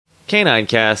Canine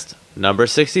Cast number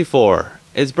 64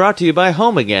 is brought to you by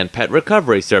Home Again Pet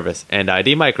Recovery Service and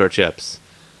ID Microchips.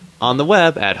 On the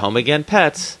web at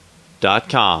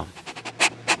homeagainpets.com.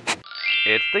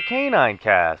 It's the Canine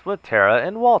Cast with Tara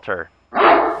and Walter.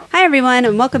 Hi everyone,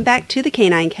 and welcome back to the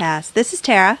Canine Cast. This is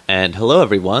Tara. And hello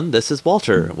everyone, this is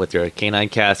Walter with your Canine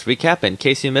Cast recap. In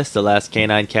case you missed the last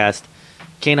Canine Cast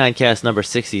number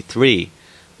 63,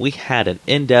 we had an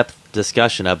in-depth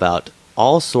discussion about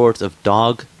all sorts of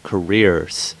dog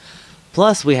careers.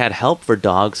 Plus, we had help for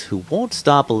dogs who won't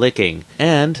stop licking,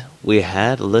 and we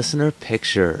had listener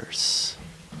pictures.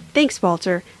 Thanks,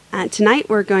 Walter. Tonight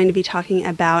we're going to be talking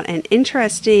about an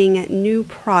interesting new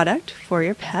product for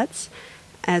your pets,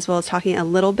 as well as talking a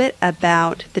little bit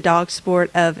about the dog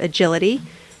sport of agility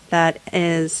that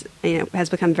has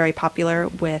become very popular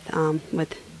with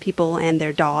people and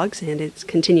their dogs, and it's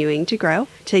continuing to grow.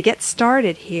 To get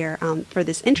started here for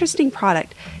this interesting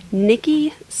product,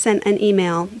 Nikki sent an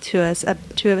email to us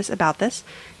about this.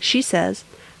 She says,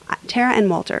 Tara and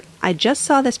Walter, I just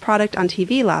saw this product on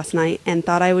TV last night and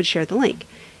thought I would share the link.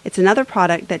 It's another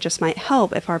product that just might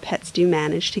help if our pets do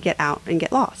manage to get out and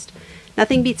get lost.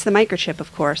 Nothing beats the microchip,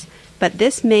 of course, but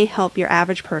this may help your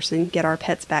average person get our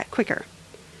pets back quicker.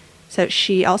 So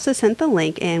she also sent the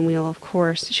link, and we'll, of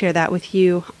course, share that with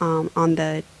you on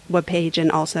the webpage and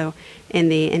also in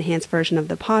the enhanced version of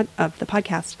the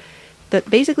podcast. But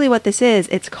basically what this is,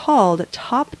 it's called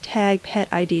Top Tag Pet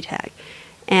ID Tag.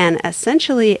 And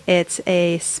essentially, it's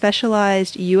a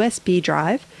specialized USB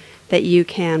drive that you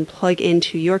can plug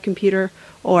into your computer,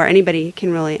 or anybody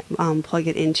can really plug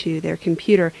it into their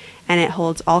computer, and it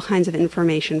holds all kinds of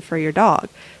information for your dog.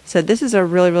 So this is a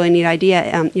really, really neat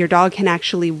idea. Your dog can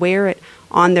actually wear it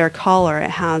on their collar.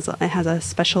 It has a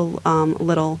special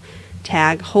little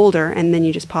tag holder, and then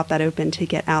you just pop that open to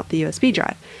get out the USB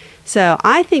drive. So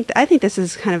I think this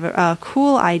is kind of a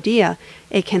cool idea.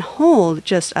 It can hold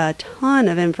just a ton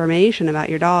of information about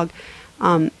your dog.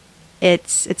 It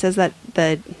says that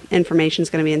the information is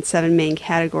going to be in 7 main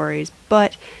categories,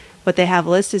 but what they have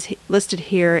listed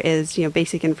here is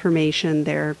basic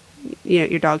information,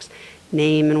 your dog's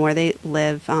name and where they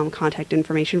live, contact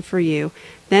information for you.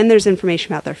 Then there's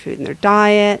information about their food and their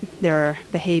diet, their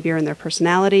behavior and their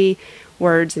personality,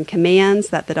 words and commands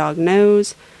that the dog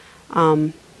knows.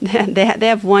 They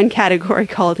have one category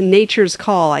called Nature's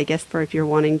Call, I guess, for if you're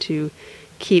wanting to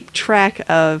keep track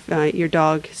of your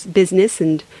dog's business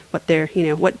and what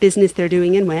business they're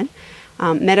doing and when.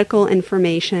 Medical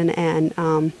information and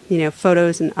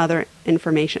photos and other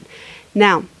information.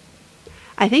 Now,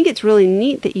 I think it's really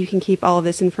neat that you can keep all of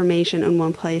this information in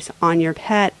one place on your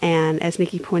pet, and as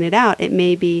Nikki pointed out, it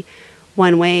may be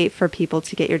one way for people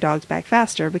to get your dogs back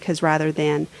faster, because rather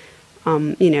than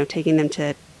taking them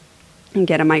to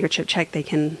get a microchip check, they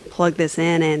can plug this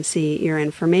in and see your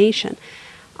information.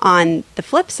 On the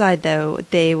flip side, though,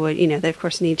 they would, they of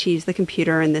course need to use the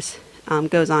computer, and this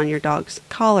goes on your dog's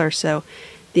collar. So,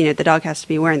 the dog has to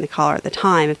be wearing the collar at the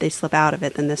time. If they slip out of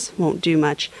it, then this won't do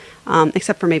much,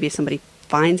 except for maybe if somebody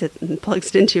finds it and plugs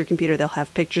it into your computer, they'll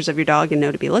have pictures of your dog and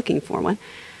know to be looking for one.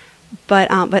 But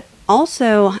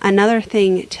also another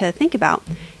thing to think about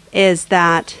is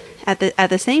that at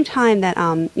the same time that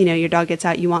your dog gets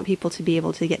out, you want people to be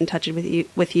able to get in touch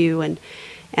with you and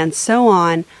so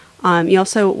on. You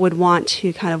also would want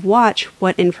to kind of watch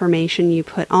what information you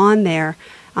put on there,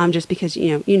 just because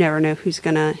you never know who's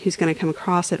gonna come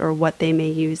across it or what they may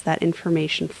use that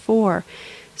information for.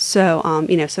 So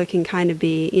so it can kind of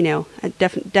be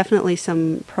definitely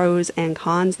some pros and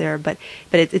cons there, but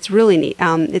it's really neat.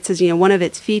 It says one of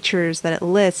its features that it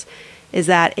lists is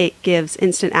that it gives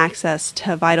instant access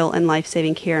to vital and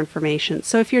life-saving care information.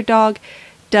 So if your dog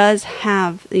does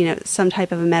have some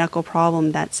type of a medical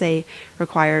problem that, say,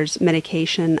 requires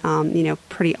medication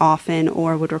pretty often,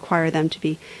 or would require them to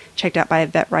be checked out by a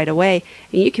vet right away,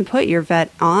 and you can put your vet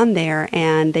on there,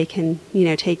 and they can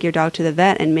take your dog to the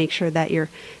vet and make sure that your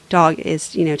dog is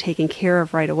taken care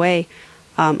of right away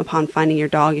upon finding your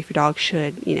dog, if your dog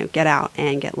should get out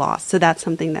and get lost. So that's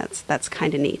something that's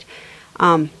kind of neat.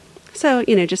 So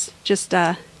just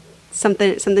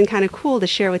something kind of cool to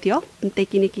share with you all. And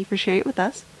thank you, Nikki, for sharing it with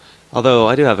us. Although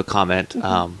I do have a comment.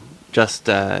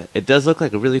 It does look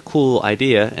like a really cool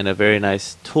idea and a very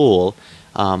nice tool.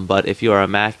 But if you are a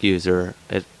Mac user,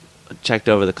 it checked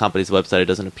over the company's website, it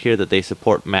doesn't appear that they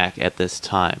support Mac at this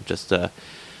time. Just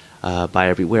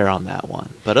buyer beware on that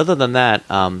one. But other than that,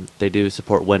 they do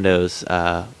support Windows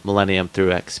Millennium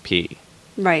through XP.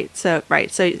 Right. So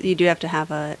you do have to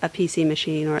have a PC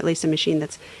machine, or at least a machine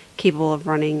that's capable of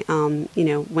running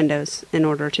Windows in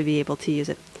order to be able to use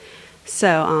it.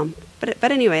 So,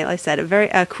 but anyway, like I said,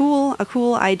 a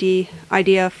cool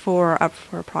idea for a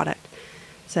product.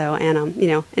 So,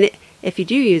 and if you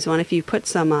do use one, if you put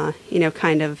some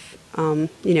kind of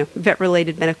vet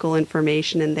related medical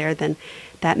information in there, then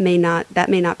that may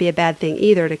not be a bad thing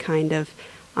either, to kind of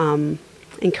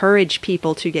encourage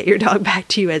people to get your dog back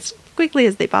to you as quickly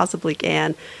as they possibly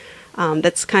can.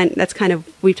 That's kind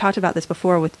of, we've talked about this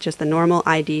before with just the normal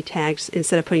ID tags.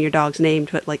 Instead of putting your dog's name,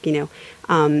 put like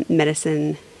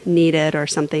medicine needed or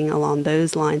something along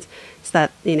those lines, so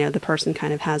that the person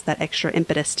kind of has that extra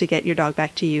impetus to get your dog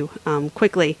back to you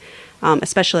quickly.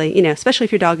 Especially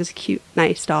if your dog is a cute,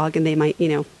 nice dog, and they might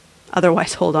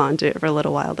otherwise hold on to it for a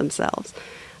little while themselves.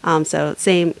 So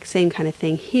same kind of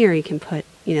thing here. You can put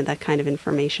that kind of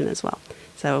information as well.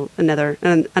 So another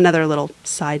little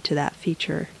side to that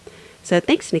feature. So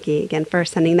thanks, Nikki, again for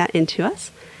sending that in to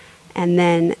us. And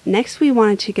then next we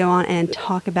wanted to go on and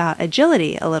talk about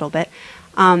agility a little bit.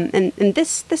 And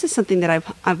this is something that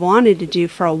I've wanted to do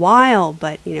for a while,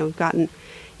 but we've gotten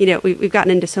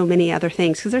into so many other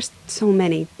things, because there's so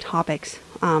many topics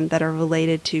that are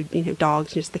related to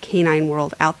dogs, just the canine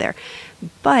world out there.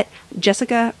 But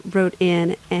Jessica wrote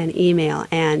in an email,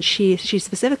 and she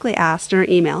specifically asked in her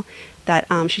email that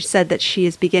she said that she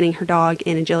is beginning her dog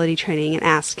in agility training, and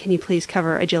asked, can you please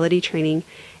cover agility training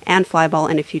and flyball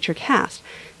in a future cast?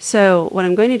 So what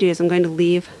I'm going to do is I'm going to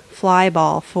leave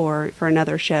flyball for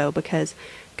another show, because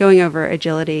going over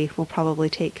agility will probably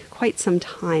take quite some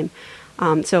time.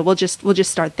 So we'll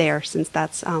just start there, since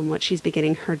that's what she's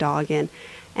beginning her dog in,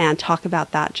 and talk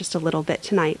about that just a little bit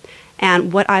tonight.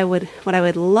 And what I would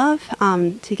love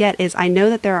to get is, I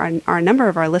know that there are a number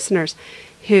of our listeners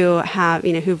who have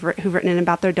who've written in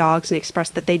about their dogs and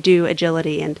expressed that they do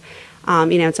agility, and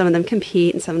some of them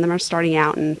compete and some of them are starting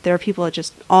out, and there are people at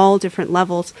just all different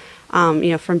levels,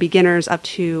 from beginners up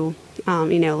to a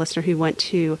listener who went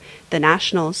to the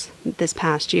nationals this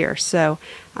past year. So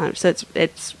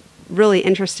it's really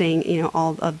interesting,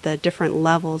 all of the different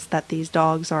levels that these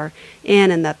dogs are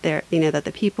in, and that they're, that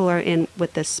the people are in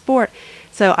with this sport.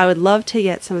 So I would love to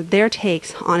get some of their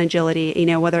takes on agility,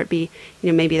 whether it be,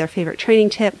 maybe their favorite training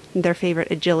tip, their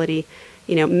favorite agility,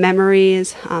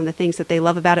 memories, the things that they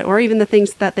love about it, or even the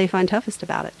things that they find toughest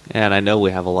about it. And I know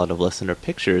we have a lot of listener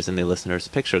pictures in the listeners'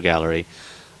 picture gallery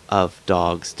of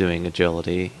dogs doing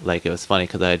agility. Like, it was funny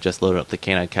because I had just loaded up the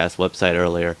Canine Cast website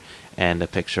earlier, and a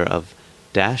picture of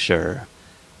Dasher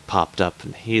popped up,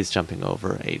 and he's jumping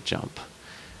over a jump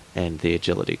and the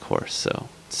agility course. So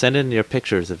send in your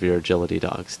pictures of your agility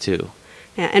dogs too.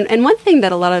 Yeah, and one thing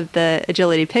that a lot of the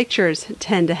agility pictures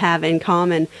tend to have in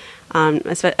common,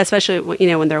 especially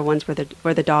when there are ones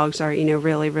where the dogs are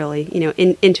really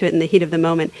into it in the heat of the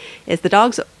moment, is the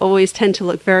dogs always tend to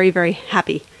look very, very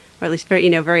happy, or at least very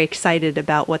very excited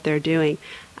about what they're doing.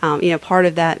 Part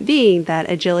of that being that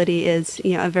agility is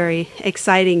a very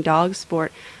exciting dog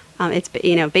sport. It's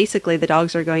basically the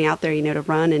dogs are going out there to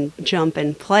run and jump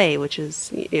and play, which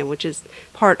is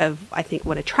part of, I think,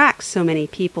 what attracts so many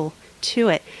people to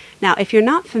it. Now, if you're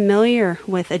not familiar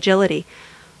with agility,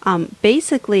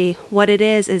 basically what it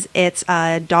is it's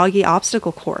a doggy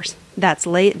obstacle course that's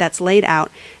laid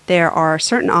out. There are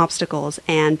certain obstacles,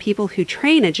 and people who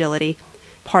train agility,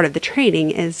 part of the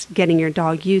training is getting your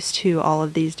dog used to all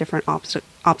of these different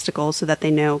obstacles, so that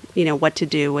they know what to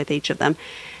do with each of them.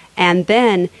 And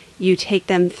then you take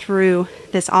them through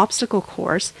this obstacle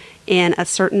course in a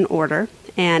certain order,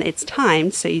 and it's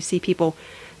timed. So you see people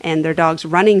and their dogs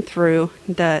running through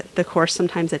the course,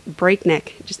 sometimes at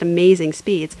breakneck, just amazing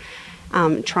speeds.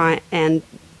 And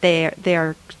they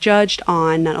are judged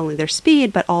on not only their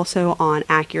speed, but also on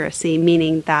accuracy,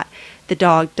 meaning that the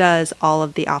dog does all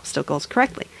of the obstacles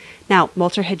correctly. Now,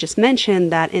 Walter had just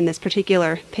mentioned that in this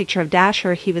particular picture of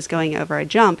Dasher, he was going over a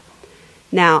jump.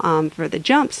 Now, for the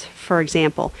jumps, for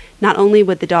example, not only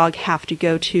would the dog have to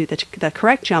go to the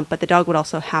correct jump, but the dog would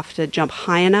also have to jump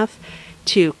high enough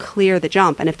to clear the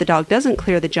jump. And if the dog doesn't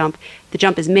clear the jump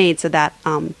is made so that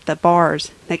the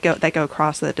bars that go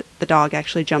across the dog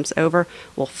actually jumps over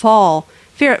will fall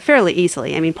fairly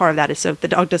easily. I mean, part of that is so the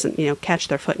dog doesn't catch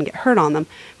their foot and get hurt on them,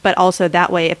 but also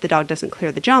that way, if the dog doesn't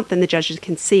clear the jump, then the judges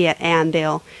can see it, and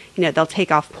they'll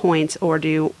take off points or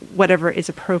do whatever is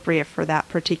appropriate for that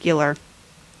particular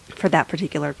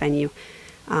venue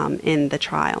in the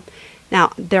trial.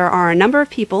 Now, there are a number of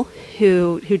people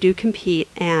who do compete,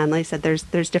 and like I said,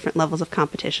 there's different levels of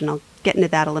competition. I'll get into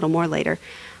that a little more later.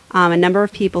 A number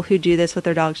of people who do this with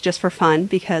their dogs just for fun,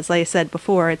 because like I said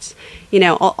before, it's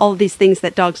all of these things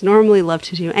that dogs normally love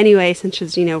to do anyway, such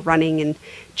as running and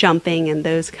jumping and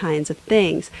those kinds of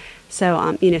things.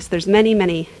 So so there's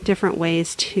many different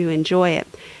ways to enjoy it.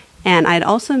 And I'd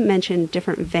also mentioned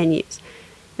different venues.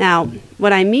 Now,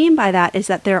 what I mean by that is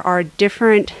that there are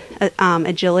different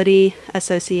agility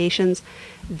associations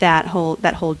that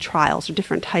hold trials or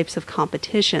different types of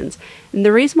competitions. And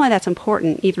the reason why that's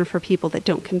important, even for people that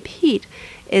don't compete,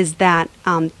 is that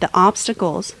the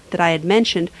obstacles that I had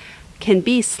mentioned can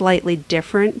be slightly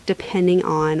different depending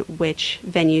on which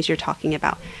venues you're talking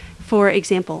about. For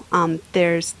example,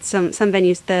 there's some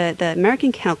venues, the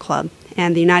American Kennel Club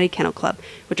and the United Kennel Club,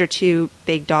 which are two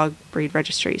big dog breed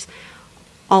registries,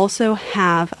 also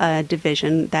have a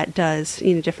division that does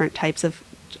different types of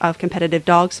competitive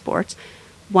dog sports,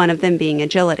 one of them being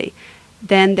agility.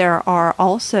 Then there are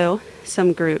also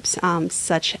some groups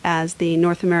such as the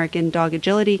North American Dog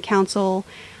Agility Council,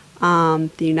 the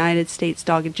United States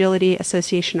Dog Agility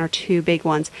Association are two big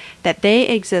ones that they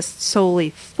exist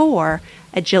solely for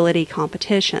agility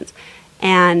competitions.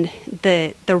 And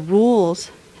the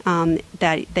rules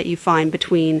that you find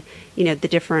between the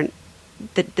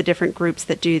different groups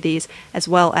that do these, as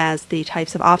well as the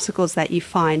types of obstacles that you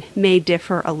find, may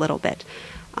differ a little bit.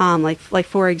 Like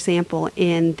for example,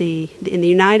 in the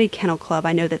United Kennel Club,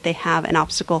 I know that they have an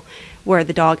obstacle where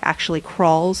the dog actually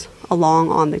crawls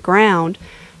along on the ground,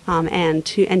 and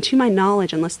to my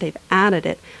knowledge, unless they've added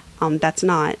it, that's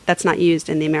not used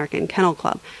in the American Kennel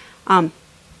Club.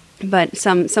 But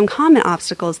some common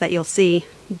obstacles that you'll see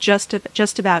just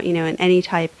about in any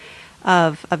type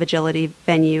of agility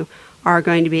venue are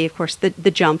going to be, of course,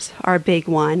 the jumps are a big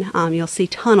one. You'll see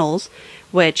tunnels,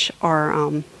 which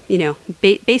are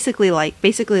basically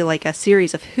like a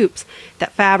series of hoops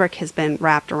that fabric has been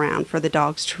wrapped around for the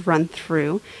dogs to run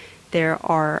through. There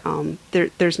are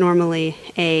there's normally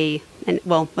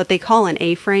what they call an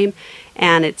A-frame,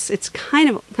 and it's kind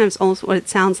of almost what it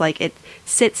sounds like. It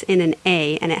sits in an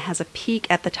A, and it has a peak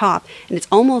at the top, and it's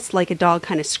almost like a dog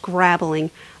kind of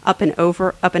scrabbling up and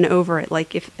over it,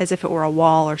 like as if it were a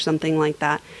wall or something like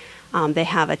that. They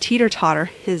have a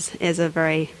teeter-totter is a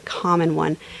very common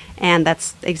one, and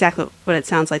that's exactly what it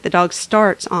sounds like. The dog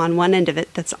starts on one end of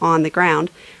it that's on the ground,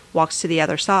 walks to the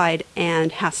other side,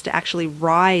 and has to actually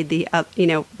ride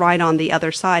on the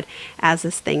other side as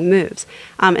this thing moves.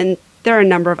 And there are a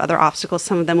number of other obstacles,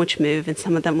 some of them which move and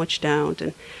some of them which don't,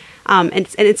 and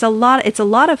it's a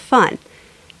lot of fun.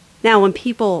 Now, when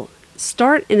people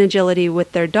start in agility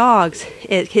with their dogs,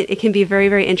 it can be very,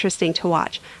 very interesting to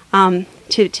watch.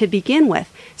 To begin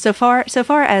with, so far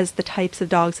as the types of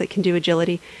dogs that can do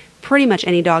agility, pretty much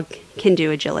any dog can do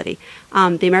agility.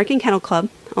 The American Kennel Club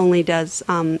only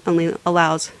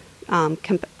allows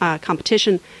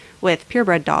competition with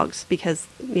purebred dogs because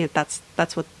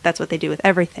that's what they do with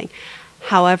everything.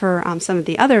 However, some of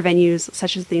the other venues,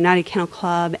 such as the United Kennel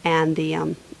Club and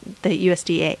the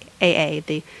USDAA,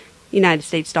 the United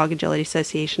States Dog Agility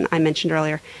Association I mentioned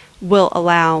earlier, will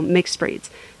allow mixed breeds.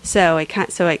 So it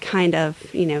kind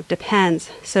of depends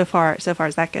so far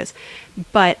as that goes.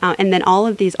 But and then all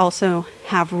of these also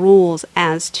have rules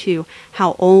as to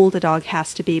how old a dog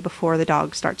has to be before the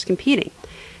dog starts competing.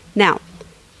 Now,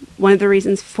 one of the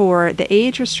reasons for the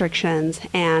age restrictions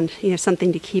and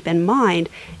something to keep in mind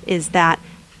is that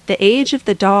the age of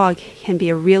the dog can be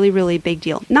a really, really big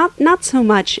deal. Not so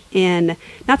much in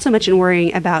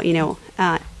worrying about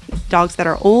dogs that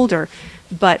are older,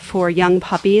 but for young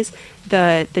puppies,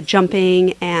 the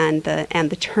jumping and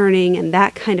the turning and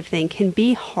that kind of thing can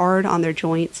be hard on their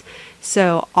joints.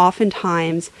 So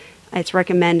oftentimes it's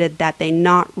recommended that they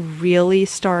not really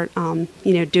start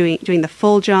doing the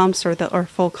full jumps or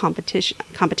full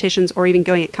competitions or even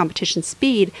going at competition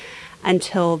speed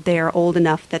until they're old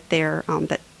enough that their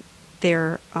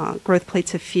growth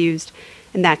plates have fused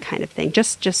and that kind of thing,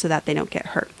 just so that they don't get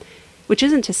hurt. Which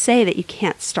isn't to say that you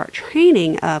can't start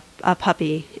training a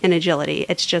puppy in agility.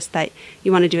 It's just that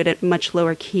you want to do it at much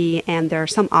lower key, and there are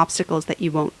some obstacles that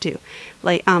you won't do.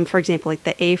 Like, for example, like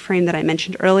the A-frame that I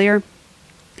mentioned earlier.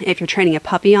 If you're training a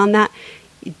puppy on that,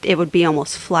 it would be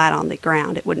almost flat on the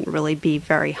ground. It wouldn't really be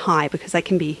very high because that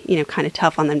can be, kind of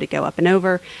tough on them to go up and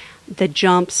over. The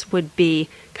jumps would be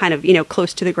kind of,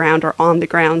 close to the ground or on the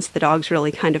ground. So the dog's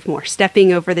really kind of more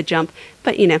stepping over the jump.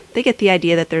 But, they get the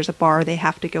idea that there's a bar they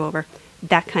have to go over,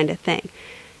 that kind of thing.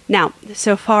 Now,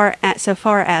 so far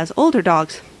as older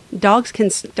dogs can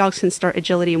start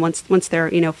agility once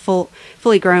they're,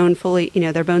 fully grown,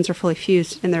 their bones are fully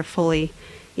fused and they're fully,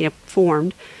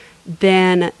 formed.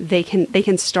 Then they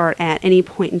can start at any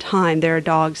point in time. There are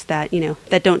dogs that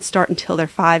that don't start until they're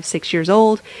 5-6 years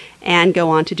old and go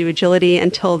on to do agility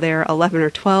until they're 11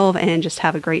 or 12 and just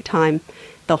have a great time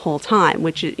the whole time,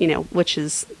 which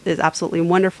is absolutely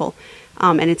wonderful.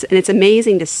 And it's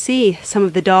amazing to see some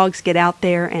of the dogs get out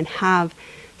there and have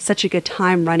such a good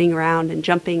time running around and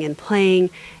jumping and playing,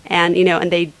 and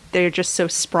and they're just so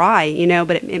spry,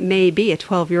 but it may be a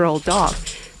 12-year-old dog.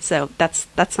 So that's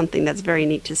something that's very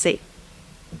neat to see.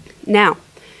 Now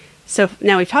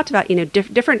we've talked about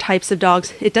different types of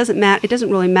dogs. It doesn't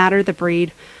really matter the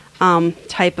breed,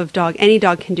 type of dog. Any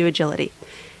dog can do agility.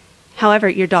 However,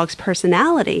 your dog's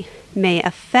personality may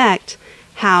affect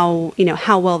how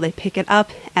well they pick it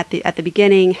up at the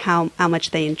beginning, how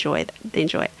much they enjoy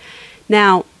it.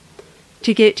 Now,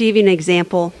 to give you an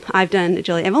example, I've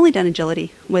only done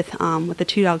agility with the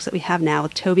two dogs that we have now,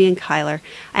 with Toby and Kyler.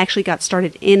 I actually got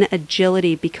started in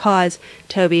agility because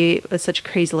Toby was such a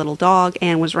crazy little dog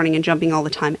and was running and jumping all the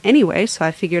time anyway. So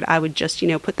I figured I would just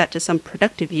put that to some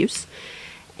productive use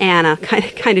and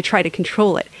kind of try to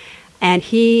control it. And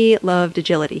he loved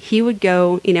agility. He would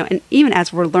go, and even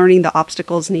as we're learning the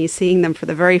obstacles and he's seeing them for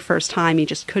the very first time, he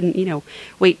just couldn't,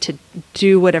 wait to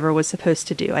do whatever was supposed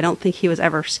to do. I don't think he was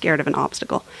ever scared of an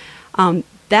obstacle.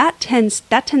 That tends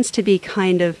to be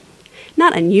kind of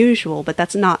not unusual, but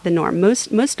that's not the norm.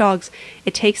 Most dogs,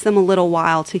 it takes them a little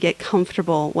while to get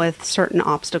comfortable with certain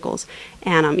obstacles.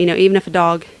 And even if a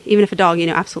dog,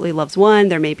 absolutely loves one,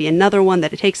 there may be another one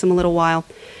that it takes them a little while.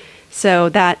 So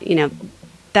that,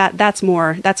 that's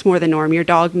more the norm. Your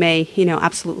dog may,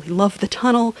 absolutely love the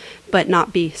tunnel, but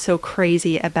not be so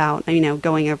crazy about,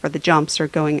 going over the jumps or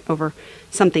going over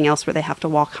something else where they have to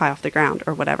walk high off the ground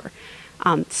or whatever.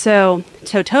 So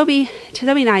Toby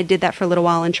and I did that for a little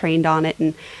while and trained on it,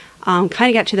 and kind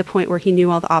of got to the point where he knew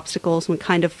all the obstacles and would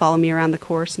kind of follow me around the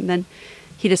course. And then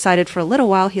he decided for a little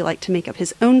while he liked to make up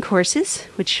his own courses,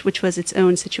 which was its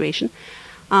own situation.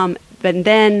 But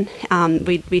then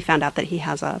we found out that he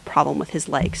has a problem with his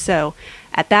legs. So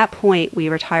at that point, we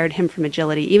retired him from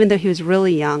agility, even though he was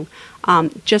really young,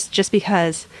 just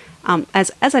because,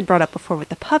 as I'd brought up before with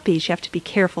the puppies, you have to be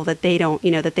careful that they don't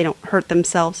hurt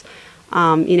themselves,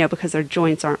 because their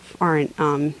joints aren't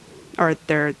or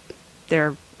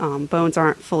their bones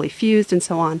aren't fully fused and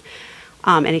so on.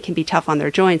 And it can be tough on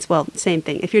their joints. Well, same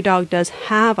thing. If your dog does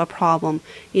have a problem,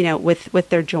 with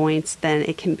their joints, then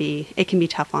it can be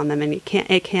tough on them, and it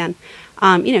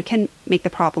can make the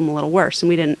problem a little worse. And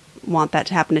we didn't want that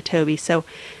to happen to Toby. So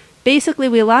basically,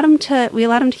 we allowed him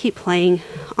to keep playing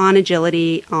on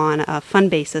agility on a fun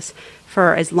basis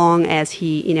for as long as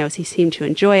he seemed to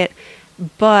enjoy it.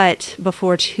 But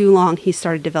before too long, he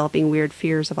started developing weird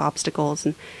fears of obstacles,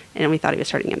 and we thought he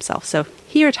was hurting himself. So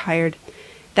he retired.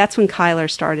 That's when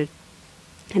Kyler started,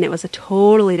 and it was a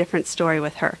totally different story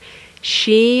with her.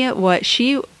 She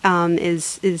is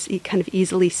kind of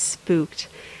easily spooked,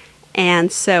 and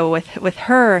so with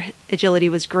her, agility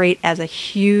was great as a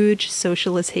huge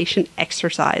socialization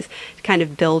exercise to kind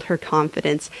of build her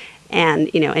confidence and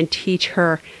teach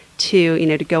her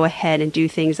to go ahead and do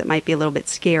things that might be a little bit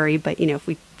scary, but if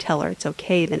we tell her it's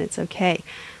okay, then it's okay,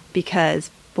 because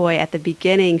boy, at the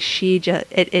beginning,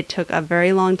 it took a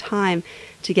very long time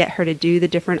to get her to do the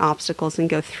different obstacles and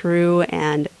go through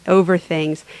and over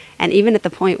things. And even at the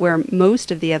point where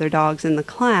most of the other dogs in the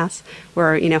class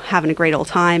were, having a great old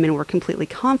time and were completely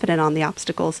confident on the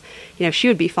obstacles, she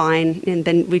would be fine. And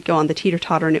then we'd go on the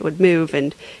teeter-totter and it would move,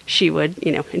 and she would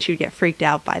get freaked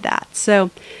out by that.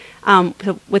 So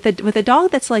with a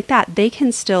dog that's like that, they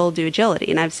can still do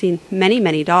agility. And I've seen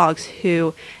many dogs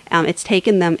who it's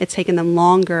taken them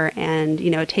longer, and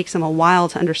it takes them a while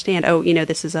to understand,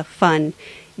 this is a fun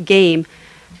game.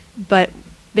 But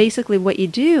basically what you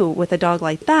do with a dog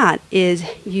like that is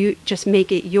you just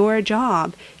make it your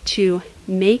job to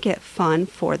make it fun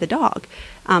for the dog,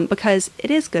 because it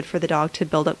is good for the dog to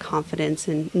build up confidence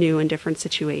in new and different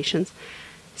situations.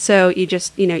 So you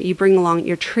just, you bring along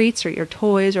your treats or your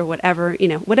toys or whatever,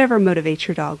 whatever motivates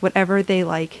your dog, whatever they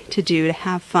like to do to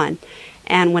have fun.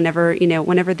 And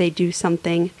whenever they do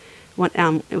something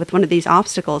with one of these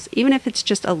obstacles, even if it's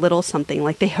just a little something,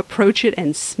 like they approach it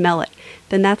and smell it,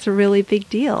 then that's a really big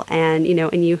deal. And,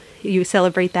 and you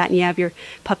celebrate that, and you have your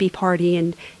puppy party,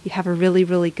 and you have a really,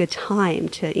 really good time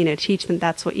to, teach them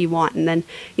that's what you want. And then,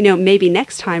 maybe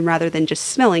next time, rather than just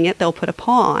smelling it, they'll put a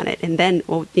paw on it. And then,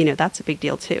 well, that's a big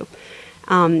deal too.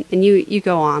 And you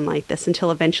go on like this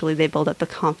until eventually they build up the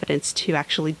confidence to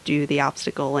actually do the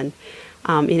obstacle. And,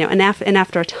 and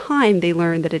after a time, they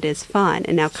learn that it is fun.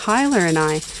 And now Kyler and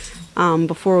I,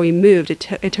 before we moved, it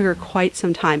took her quite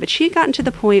some time, but she had gotten to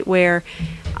the point where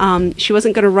she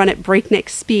wasn't going to run at breakneck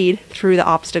speed through the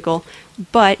obstacle.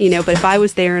 But if I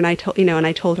was there and I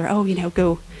told her,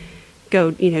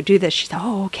 go, do this, she thought,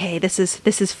 oh, okay, this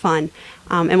is fun.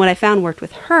 And what I found worked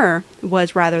with her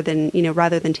was rather than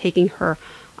taking her,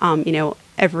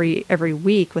 every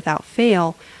week without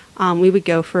fail, We would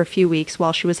go for a few weeks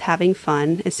while she was having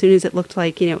fun. As soon as it looked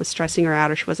like, it was stressing her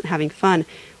out or she wasn't having fun,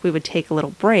 we would take a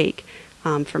little break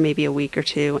for maybe a week or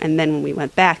two. And then when we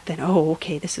went back, then, oh,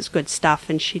 okay, this is good stuff.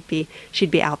 And she'd be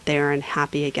out there and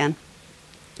happy again.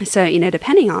 So,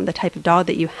 depending on the type of dog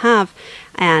that you have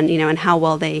and, and how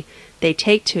well they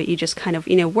take to it, you just kind of,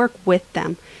 work with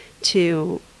them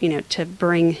to, to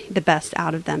bring the best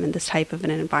out of them in this type of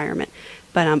an environment.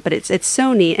 But it's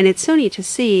so neat, and it's so neat to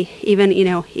see even,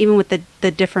 even with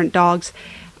the different dogs,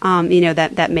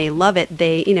 that may love it,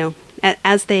 they,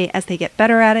 as they get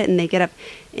better at it and they get up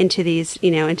into these,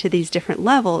 into these different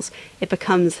levels, it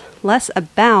becomes less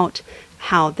about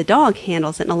how the dog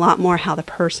handles it and a lot more how the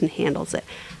person handles it.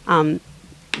 And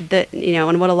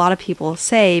what a lot of people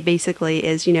say basically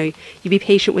is, you be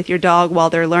patient with your dog while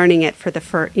they're learning it for the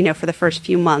first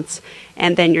few months,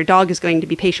 and then your dog is going to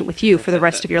be patient with you for the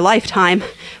rest of your lifetime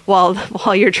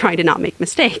while you're trying to not make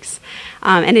mistakes.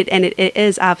 And it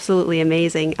is absolutely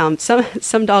amazing.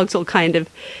 Some dogs will kind of,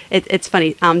 it's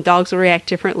funny. Dogs will react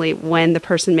differently when the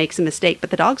person makes a mistake, but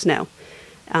the dogs know.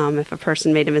 If a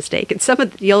person made a mistake,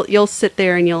 and you'll sit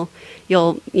there and you'll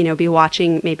be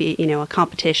watching maybe a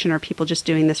competition or people just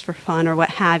doing this for fun or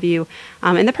what have you,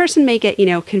 and the person may get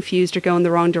confused or go in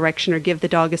the wrong direction or give the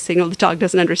dog a signal the dog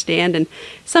doesn't understand, and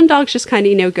some dogs just kind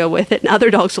of go with it, and other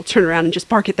dogs will turn around and just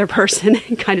bark at their person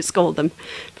and kind of scold them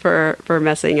for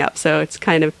messing up. So it's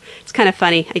kind of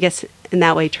funny, I guess. In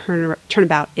that way,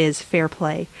 turnabout is fair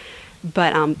play.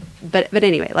 But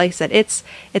anyway, like I said, it's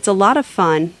a lot of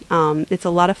fun. It's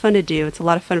a lot of fun to do. It's a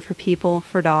lot of fun for people,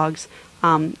 for dogs.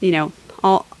 No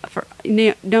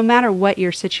matter what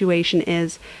your situation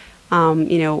is,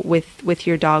 with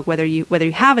your dog, whether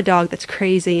you have a dog that's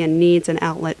crazy and needs an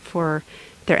outlet for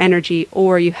their energy,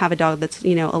 or you have a dog that's a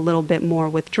little bit more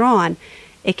withdrawn,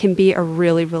 it can be a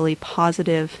really, really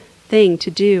positive thing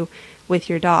to do with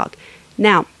your dog.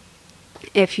 Now,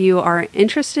 if you are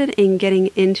interested in getting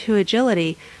into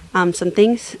agility, some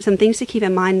things to keep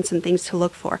in mind and some things to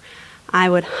look for. I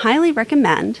would highly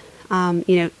recommend,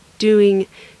 doing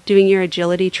your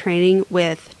agility training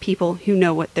with people who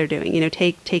know what they're doing.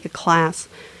 Take a class,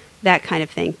 that kind of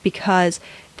thing, because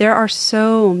there are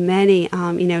so many,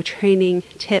 training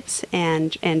tips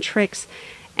and tricks,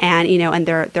 and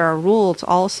there are rules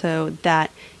also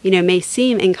that may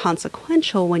seem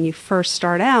inconsequential when you first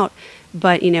start out.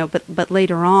 But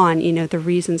later on, the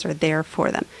reasons are there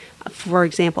for them. For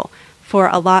example, for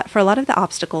a lot of the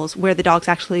obstacles where the dogs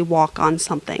actually walk on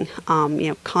something,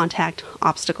 contact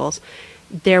obstacles,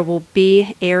 there will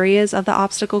be areas of the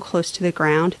obstacle close to the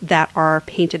ground that are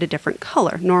painted a different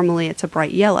color. Normally, it's a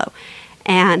bright yellow,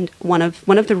 and one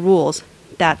of the rules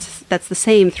that's the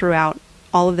same throughout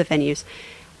all of the venues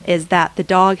is that the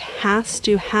dog has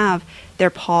to have their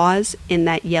paws in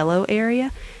that yellow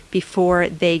area before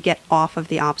they get off of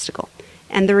the obstacle.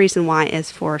 And the reason why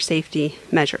is for safety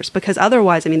measures, because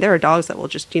otherwise, there are dogs that will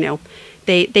just,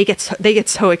 they get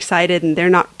so excited and they're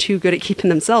not too good at keeping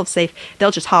themselves safe.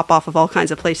 They'll just hop off of all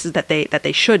kinds of places that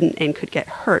they shouldn't and could get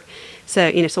hurt.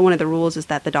 So, so one of the rules is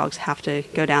that the dogs have to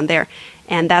go down there.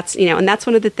 And that's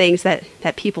one of the things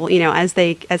that people, as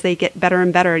they get better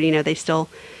and better, they still,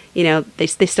 they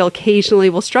still occasionally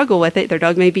will struggle with it. Their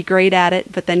dog may be great at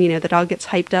it, but then, the dog gets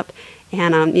hyped up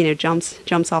and,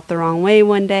 jumps off the wrong way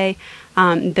one day.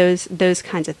 Those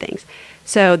kinds of things.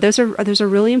 So those are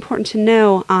really important to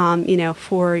know,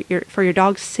 for your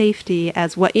dog's safety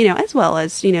as well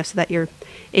as, so that you're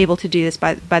able to do this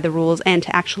by the rules and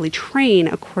to actually train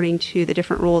according to the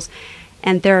different rules.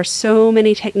 And there are so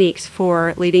many techniques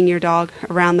for leading your dog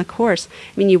around the course.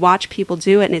 You watch people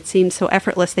do it and it seems so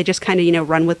effortless. They just kind of,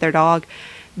 run with their dog.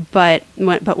 But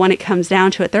when it comes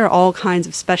down to it, there are all kinds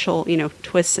of special,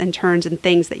 twists and turns and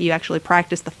things that you actually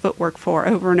practice the footwork for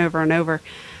over and over and over,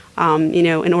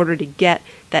 in order to get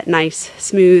that nice,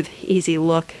 smooth, easy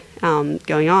look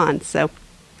going on. So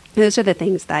those are the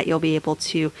things that you'll be able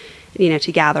to,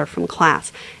 to gather from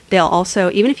class. They'll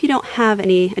also, even if you don't have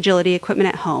any agility equipment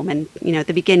at home, and, at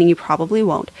the beginning you probably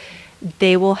won't,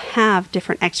 they will have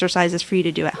different exercises for you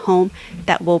to do at home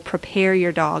that will prepare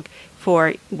your dog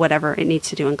for whatever it needs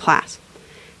to do in class.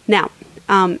 Now,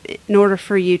 in order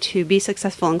for you to be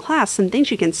successful in class, some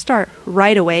things you can start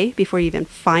right away before you even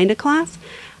find a class.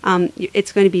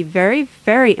 It's going to be very,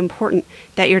 very important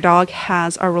that your dog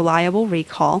has a reliable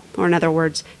recall, or in other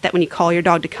words, that when you call your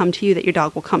dog to come to you, that your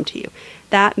dog will come to you.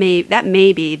 That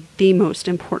may be the most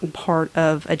important part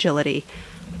of agility,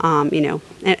 along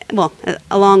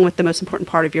with the most important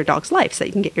part of your dog's life, so that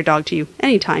you can get your dog to you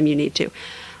anytime you need to.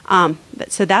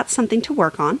 So that's something to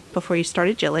work on before you start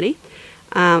agility.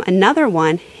 Another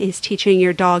one is teaching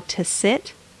your dog to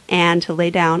sit and to lay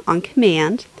down on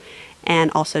command, and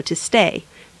also to stay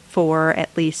for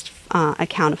at least a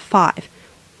count of 5.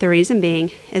 The reason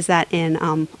being is that in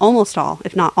almost all,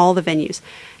 if not all the venues,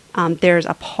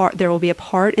 there will be a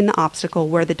part in the obstacle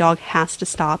where the dog has to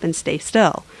stop and stay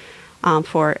still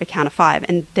for a count of 5,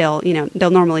 and they'll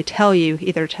normally tell you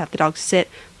either to have the dog sit,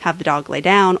 have the dog lay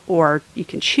down, or you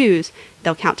can choose.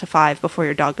 They'll count to 5 before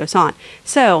your dog goes on.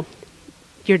 So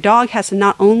your dog has to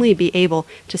not only be able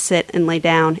to sit and lay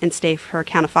down and stay for a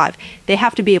count of 5, they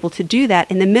have to be able to do that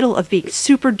in the middle of being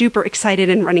super duper excited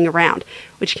and running around,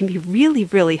 which can be really,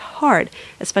 really hard,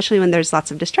 especially when there's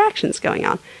lots of distractions going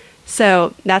on.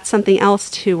 So that's something else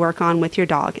to work on with your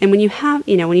dog. And when you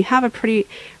have a pretty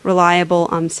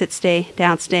reliable sit, stay,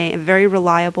 down, stay, a very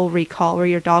reliable recall where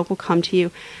your dog will come to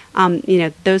you,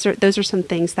 those are some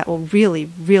things that will really,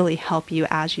 really help you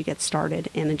as you get started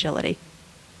in agility.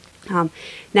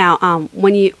 Now,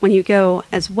 when you go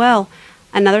as well,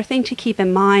 another thing to keep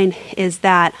in mind is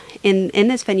that in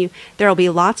this venue, there will be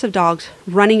lots of dogs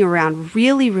running around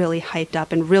really, really hyped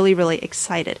up and really, really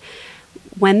excited.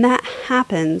 When that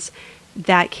happens,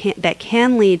 that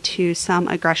can lead to some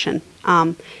aggression.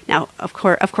 Now, of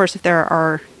course, if there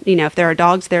are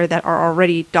dogs there that are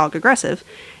already dog aggressive,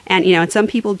 and some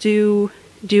people do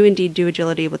indeed do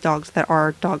agility with dogs that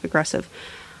are dog aggressive.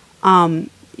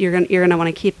 You're gonna want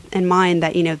to keep in mind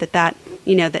that that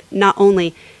not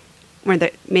only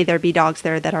may there be dogs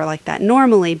there that are like that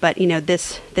normally, but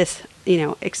this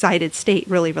excited state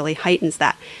really, really heightens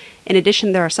that. In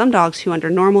addition, there are some dogs who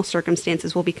under normal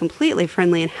circumstances will be completely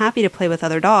friendly and happy to play with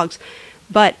other dogs,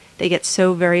 but they get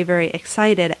so very, very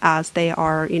excited as they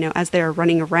are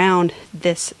running around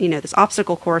this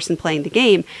obstacle course and playing the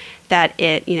game, that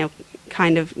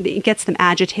it gets them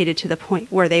agitated to the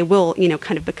point where they will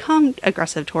kind of become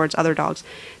aggressive towards other dogs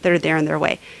that are there in their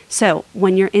way. So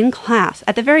when you're in class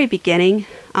at the very beginning,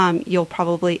 they'll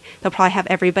probably have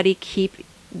everybody keep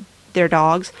their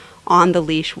dogs on the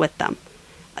leash with them.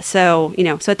 So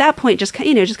at that point, just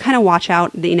kind of watch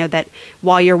out, that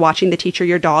while you're watching the teacher,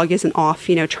 your dog isn't off,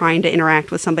 trying to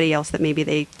interact with somebody else that maybe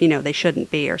they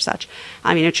shouldn't be or such.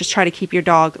 Just try to keep your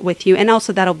dog with you, and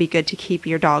also that'll be good to keep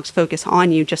your dog's focus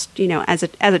on you, just as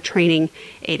a training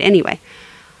aid anyway.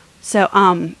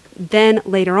 So then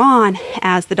later on,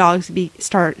 as the dogs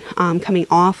start coming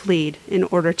off lead in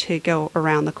order to go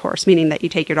around the course, meaning that you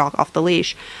take your dog off the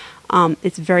leash,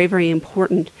 it's very, very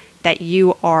important that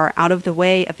you are out of the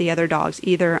way of the other dogs,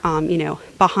 either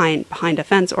behind a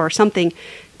fence or something,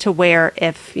 to where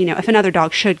if another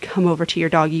dog should come over to your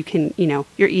dog, you can you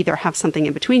either have something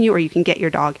in between you or you can get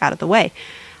your dog out of the way.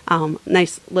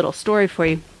 Nice little story for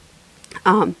you.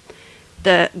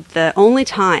 The only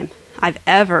time I've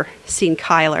ever seen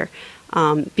Kyler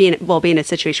be in a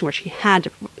situation where she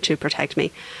had to protect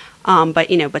me.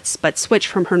 But switch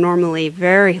from her normally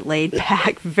very laid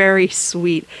back, very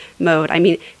sweet mode.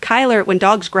 Kyler, when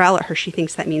dogs growl at her, she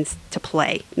thinks that means to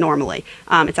play normally.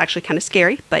 It's actually kind of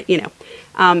scary, but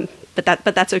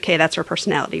but that's okay. That's her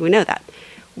personality. We know that.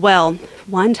 Well,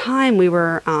 one time we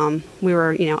were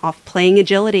off playing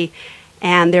agility,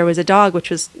 and there was a dog which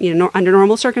was under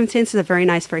normal circumstances a very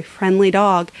nice, very friendly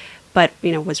dog, but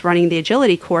was running the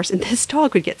agility course, and this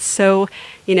dog would get so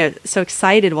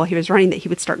excited while he was running that he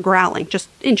would start growling, just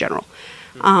in general,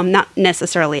 not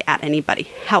necessarily at anybody.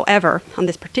 However, on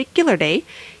this particular day,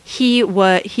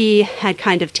 he had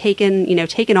kind of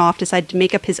taken off, decided to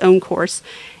make up his own course,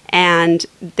 and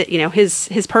that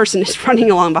his person is running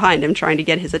along behind him trying to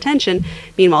get his attention.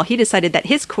 Meanwhile, he decided that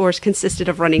his course consisted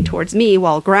of running towards me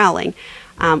while growling.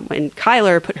 When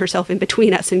Kyler put herself in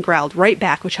between us and growled right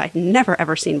back, which I'd never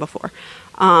ever seen before.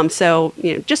 So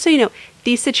just so you know,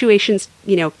 these situations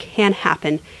can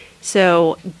happen.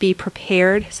 So be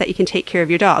prepared so that you can take care of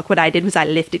your dog. What I did was I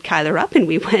lifted Kyler up and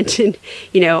we went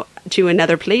to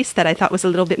another place that I thought was a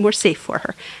little bit more safe for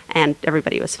her, and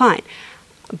everybody was fine.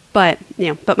 But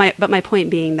my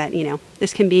point being that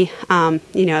this can be a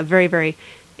very, very,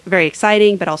 very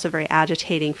exciting, but also very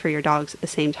agitating for your dogs at the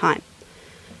same time.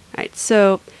 All right,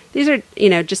 so these are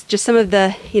just some of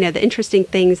the the interesting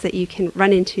things that you can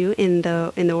run into in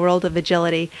the world of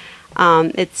agility.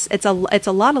 It's a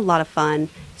lot of fun.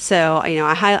 So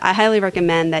I highly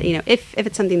recommend that if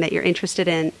it's something that you're interested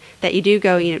in, that you do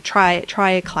go try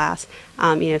a class.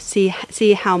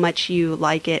 See how much you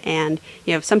like it, and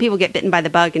some people get bitten by the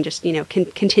bug and just can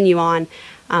continue on.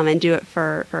 And do it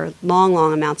for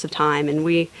long amounts of time. And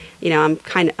I'm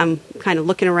kind of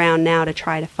looking around now to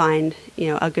try to find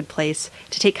a good place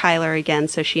to take Kyler again,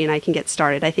 so she and I can get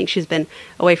started. I think she's been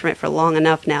away from it for long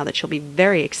enough now that she'll be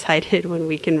very excited when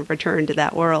we can return to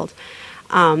that world.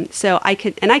 So I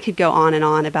could go on and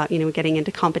on about getting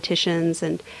into competitions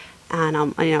and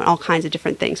all kinds of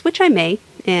different things, which I may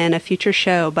in a future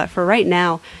show. But for right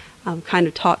now, I've kind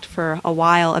of talked for a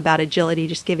while about agility,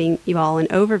 just giving you all an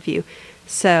overview.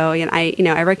 So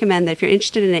I recommend that if you're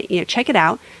interested in it, check it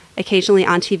out. Occasionally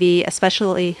on TV,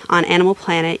 especially on Animal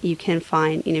Planet, you can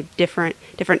find different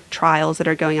trials that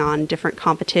are going on, different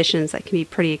competitions that can be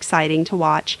pretty exciting to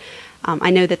watch.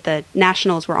 I know that the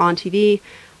Nationals were on TV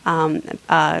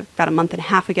about a month and a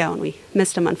half ago, and we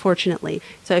missed them, unfortunately.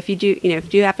 So if you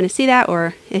do happen to see that,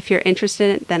 or if you're interested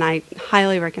in it, then I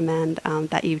highly recommend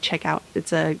that you check out.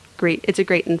 It's a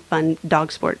great and fun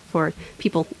dog sport for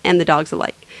people and the dogs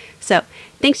alike. So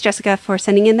thanks, Jessica, for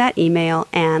sending in that email.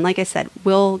 And like I said,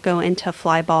 we'll go into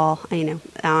flyball,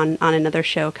 on another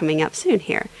show coming up soon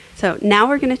here. So now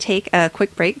we're going to take a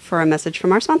quick break for a message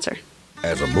from our sponsor.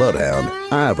 As a bloodhound,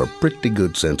 I have a pretty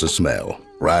good sense of smell.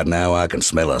 Right now, I can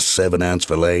smell a 7-ounce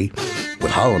filet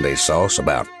with hollandaise sauce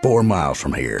about 4 miles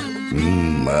from here.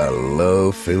 I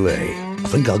love filet. I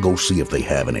think I'll go see if they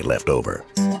have any left over.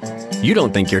 You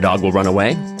don't think your dog will run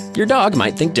away? Your dog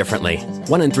might think differently.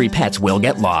 1 in 3 pets will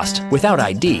get lost. Without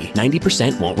ID,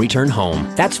 90% won't return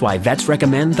home. That's why vets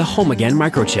recommend the Home Again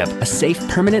microchip, a safe,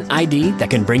 permanent ID that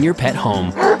can bring your pet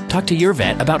home. Talk to your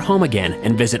vet about Home Again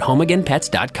and visit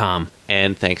homeagainpets.com.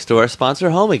 And thanks to our sponsor,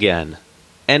 Home Again.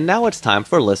 And now it's time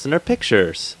for listener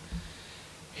pictures.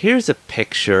 Here's a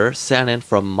picture sent in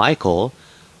from Michael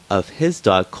of his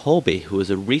dog Colby, who is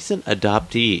a recent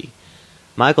adoptee.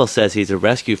 Michael says he's a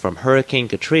rescue from Hurricane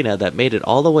Katrina that made it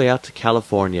all the way out to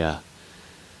California.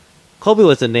 Colby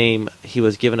was a name he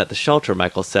was given at the shelter,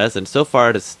 Michael says, and so far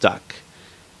it has stuck.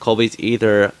 Colby's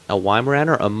either a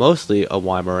Weimaraner or mostly a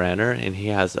Weimaraner, and he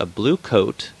has a blue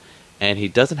coat, and he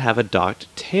doesn't have a docked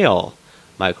tail,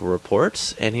 Michael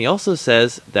reports. And he also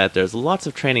says that there's lots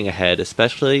of training ahead,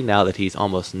 especially now that he's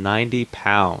almost 90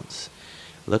 pounds.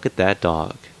 Look at that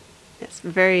dog. Yes,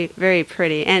 very, very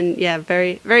pretty. And yeah,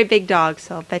 very, very big dog,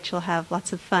 so I'll bet you'll have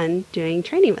lots of fun doing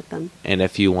training with them. And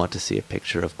if you want to see a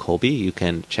picture of Colby, you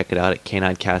can check it out at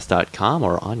caninecast.com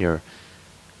or on your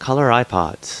color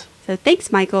iPods. So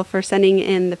thanks, Michael, for sending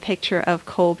in the picture of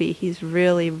Colby. He's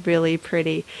really, really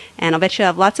pretty. And I'll bet you'll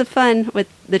have lots of fun with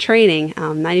the training.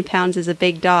 90 pounds is a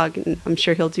big dog, and I'm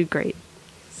sure he'll do great.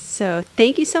 So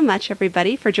thank you so much,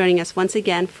 everybody, for joining us once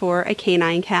again for a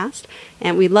Canine Cast.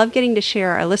 And we love getting to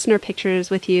share our listener pictures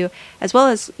with you, as well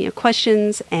as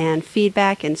questions and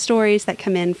feedback and stories that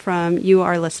come in from you,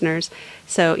 our listeners.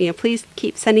 So please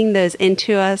keep sending those in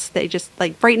to us. They just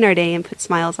brighten our day and put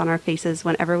smiles on our faces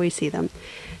whenever we see them.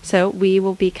 So we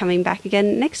will be coming back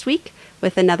again next week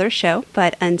with another show.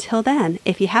 But until then,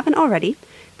 if you haven't already,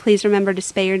 please remember to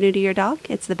spay or neuter your dog.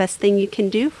 It's the best thing you can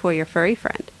do for your furry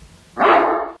friend.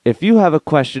 If you have a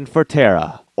question for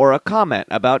Tara or a comment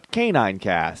about Canine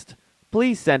Cast,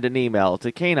 please send an email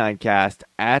to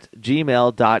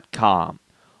caninecast@gmail.com.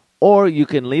 Or you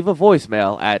can leave a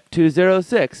voicemail at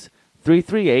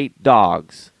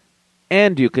 206-338-DOGS.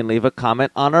 And you can leave a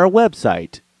comment on our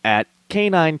website at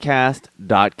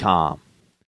caninecast.com.